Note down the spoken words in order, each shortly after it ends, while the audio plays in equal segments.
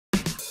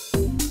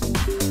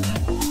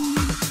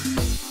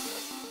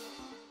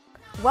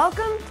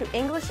Welcome to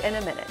English in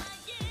a Minute.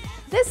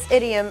 This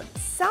idiom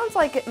sounds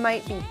like it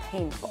might be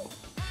painful.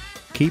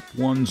 Keep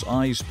one's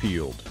eyes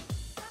peeled.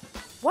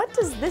 What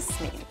does this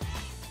mean?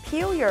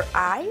 Peel your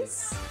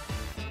eyes?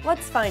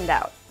 Let's find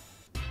out.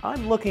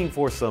 I'm looking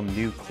for some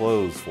new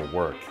clothes for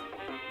work.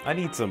 I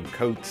need some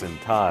coats and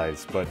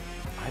ties, but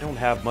I don't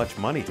have much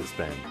money to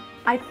spend.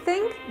 I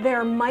think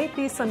there might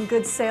be some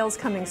good sales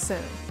coming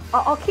soon.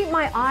 I'll keep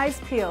my eyes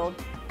peeled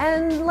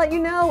and let you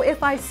know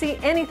if I see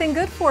anything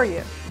good for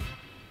you.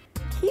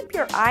 Keep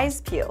your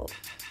eyes peeled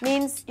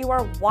means you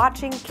are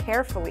watching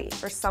carefully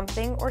for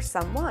something or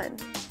someone.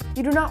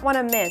 You do not want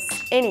to miss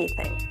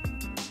anything.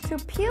 To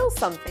peel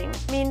something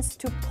means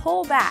to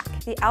pull back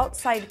the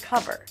outside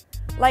cover,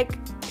 like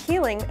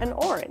peeling an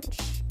orange.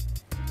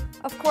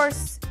 Of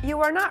course,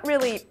 you are not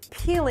really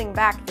peeling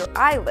back your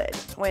eyelid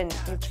when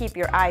you keep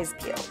your eyes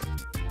peeled.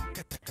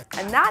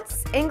 And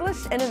that's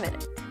English in a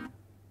Minute.